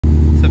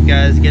up,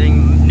 guys?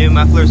 Getting new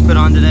mufflers put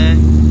on today.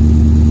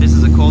 This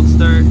is a cold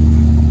start.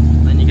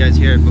 Letting you guys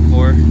hear it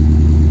before.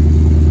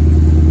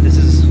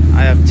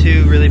 I have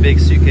two really big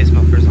suitcase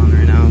mufflers on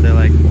right now. They're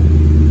like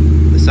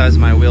the size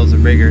of my wheels are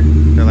bigger.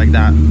 They're like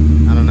that.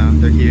 I don't know.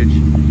 They're huge.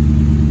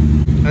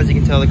 As you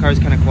can tell, the car's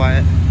kind of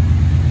quiet.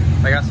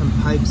 I got some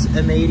pypes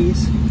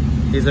M80s.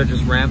 These are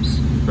just ramps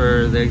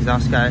for the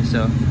exhaust guy,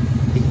 so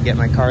he can get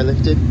my car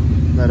lifted.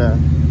 But yes,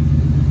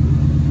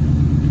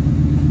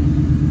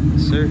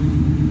 sir.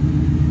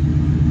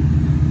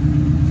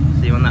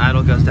 See, when the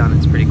idle goes down,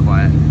 it's pretty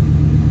quiet.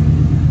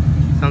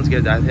 Sounds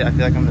good. I feel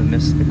like I'm gonna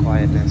miss the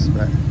quietness,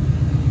 but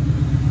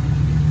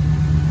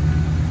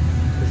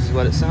this is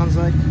what it sounds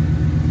like.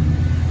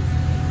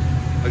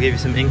 I'll give you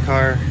some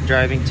in-car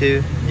driving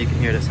too. You can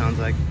hear what it sounds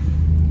like.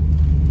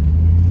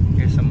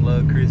 Here's some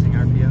low cruising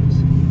RPMs.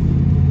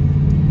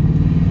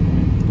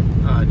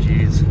 Oh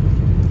geez.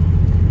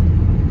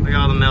 Look at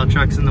all the mail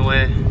trucks in the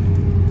way.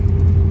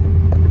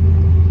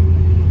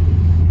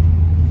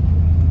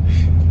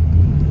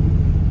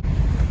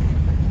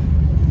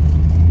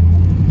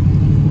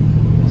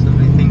 So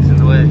many things in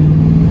the way.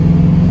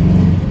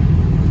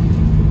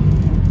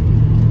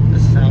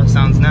 This is how it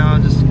sounds now,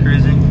 just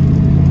cruising.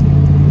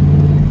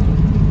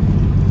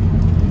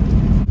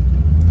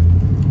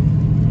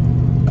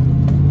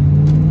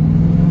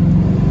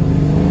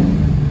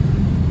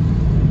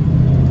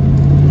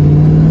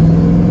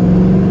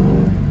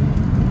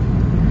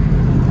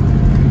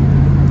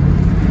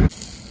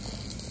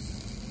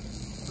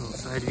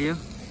 Side view.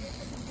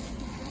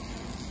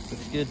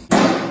 Looks good.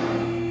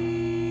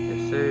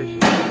 Yes, sir.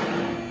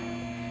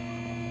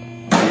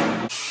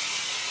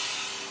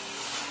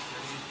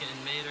 Everything's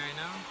getting made right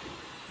now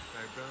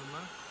by Bro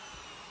Muff.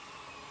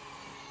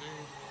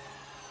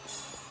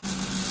 Yes,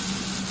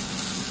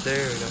 sir.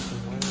 We got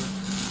some wires.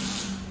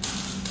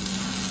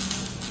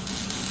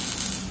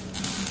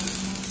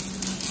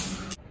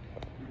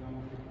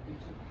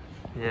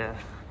 Yeah.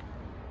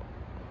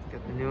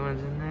 Got the new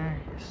ones in there.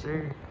 Yes,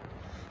 sir.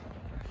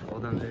 All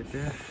done right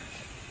there.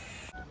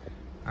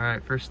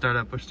 Alright, first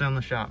startup. We're still in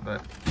the shop, but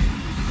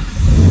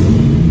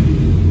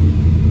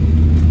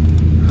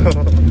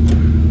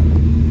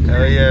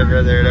oh yeah,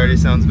 brother, it already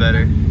sounds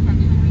better.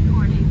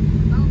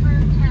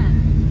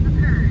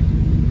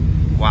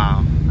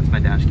 Wow, that's my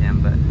dash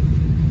cam, but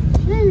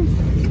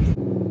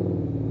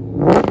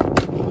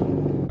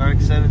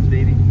RX-7s,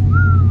 baby.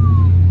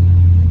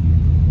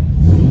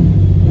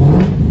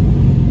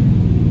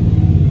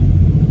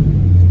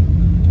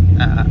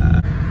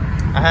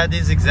 I had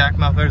these exact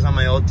mufflers on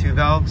my old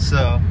 2valve,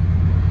 so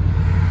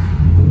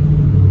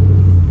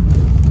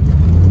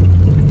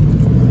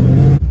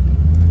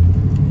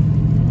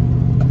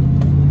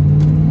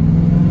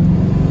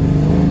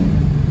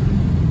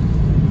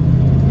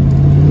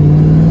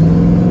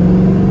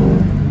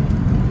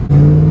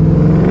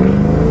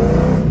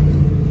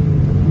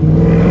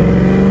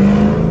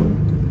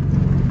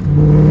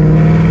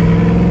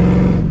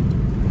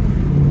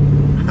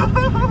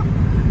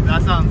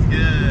that sounds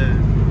good.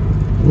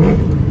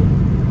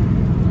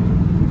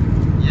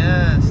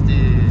 Yes,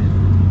 dude.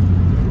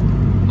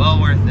 Well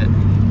worth it.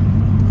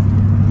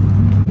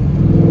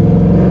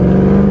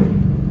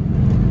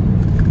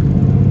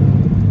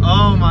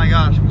 Oh my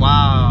gosh,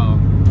 wow.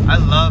 I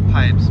love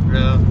pipes,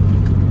 bro.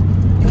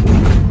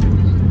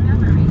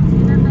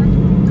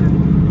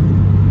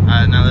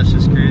 Alright, now let's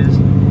just cruise.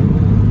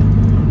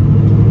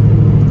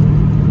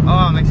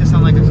 Oh, it makes it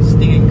sound like a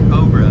stinging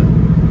cobra.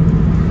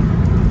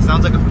 It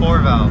sounds like a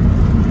 4-valve.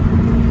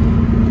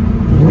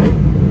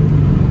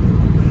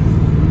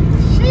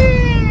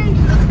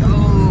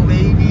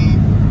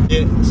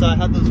 So I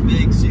had those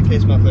big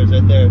suitcase mufflers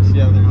right there. See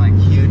how they're like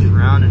huge,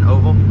 round, and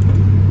oval?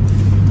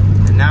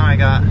 And now I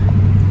got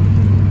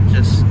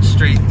just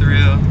straight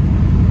through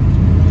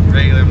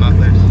regular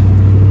mufflers.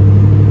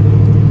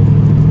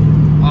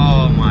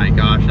 Oh my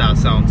gosh, that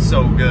sounds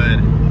so good.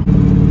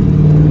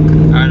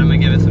 Alright, I'm gonna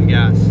give it some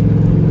gas.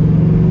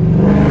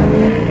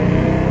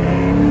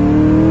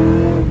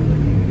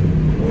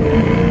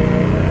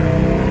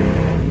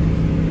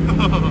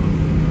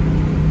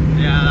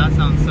 Yeah, that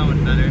sounds so much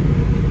better.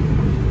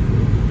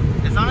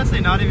 It's honestly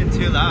not even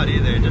too loud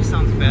either, it just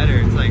sounds better.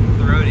 It's like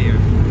throatier,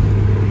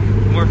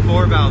 more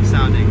 4-valve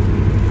sounding.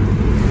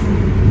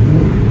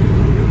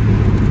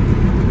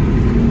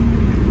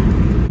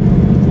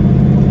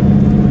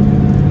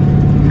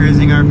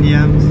 Cruising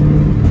RPMs.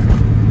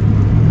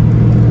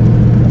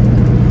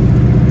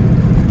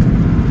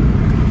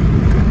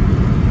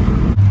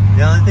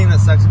 The only thing that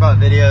sucks about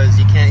video is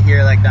you can't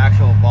hear like the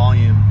actual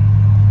volume.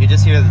 You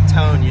just hear the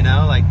tone, you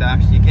know, like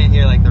you can't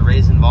hear like the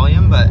raise in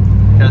volume, but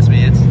trust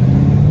me, it's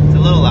a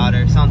little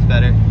louder, sounds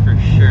better for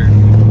sure.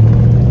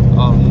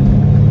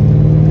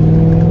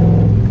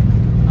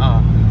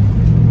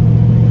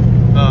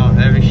 Oh,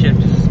 every shift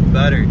is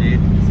butter, dude.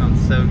 It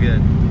sounds so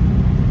good.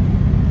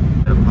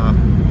 It'll pop.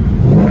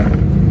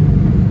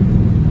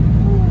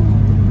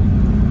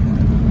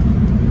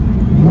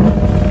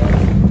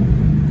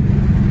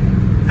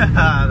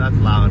 That's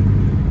loud.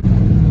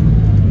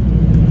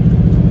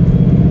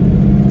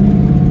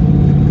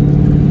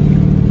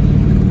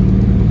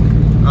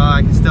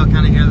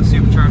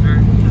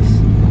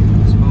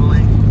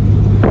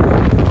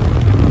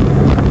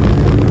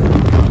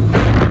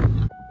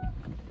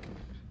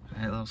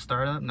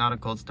 not a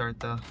cold start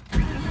though.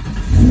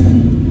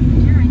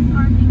 During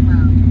parking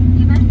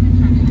mode, event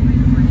detection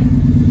recording.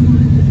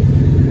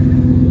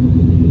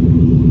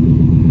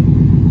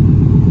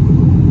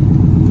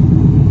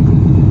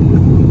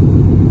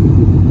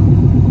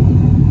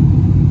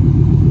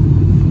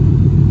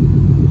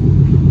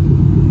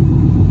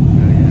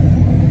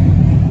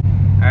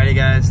 Alrighty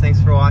guys,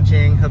 thanks for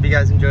watching. Hope you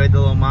guys enjoyed the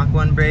little Mach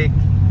 1 brake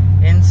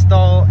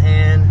install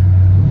and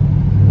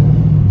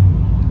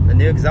the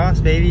new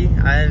exhaust, baby.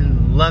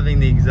 I'm loving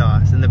the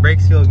exhaust and the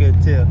brakes feel good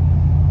too.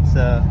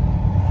 So,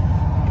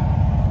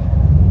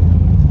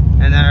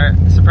 and they're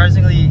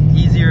surprisingly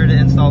easier to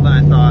install than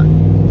I thought.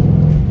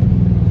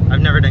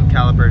 I've never done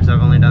calipers,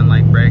 I've only done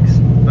like brakes,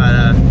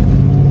 but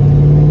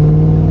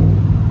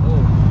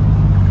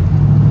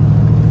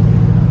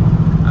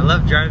I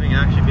love driving and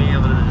actually being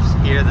able to just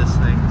hear this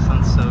thing. It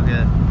sounds so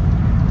good.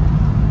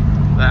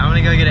 But I'm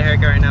gonna go get a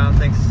haircut right now.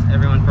 Thanks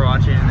everyone for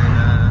watching,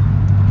 and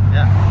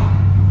yeah.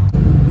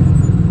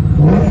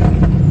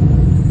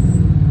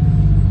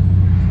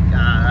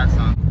 God, that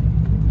song.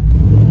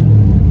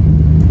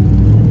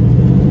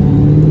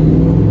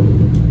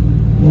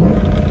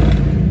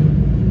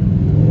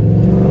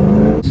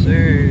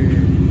 Sir.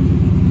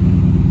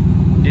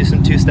 Do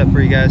some two-step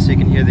for you guys so you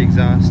can hear the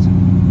exhaust.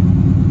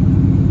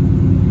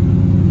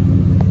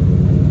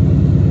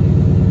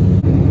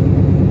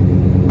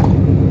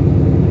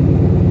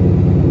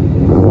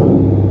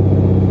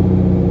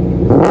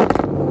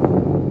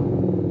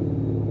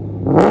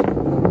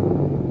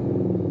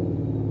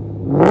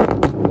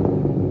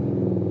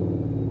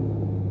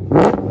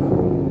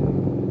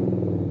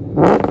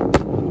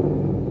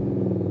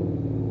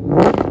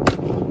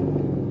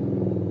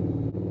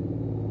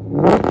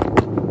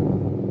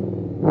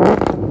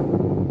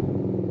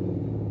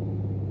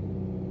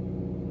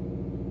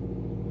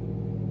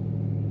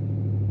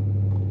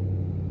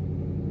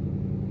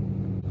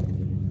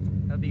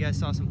 Hope you guys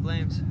saw some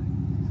flames.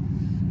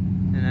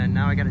 And then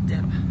now I gotta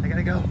dip. I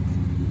gotta go.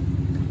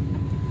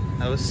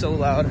 That was so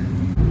loud.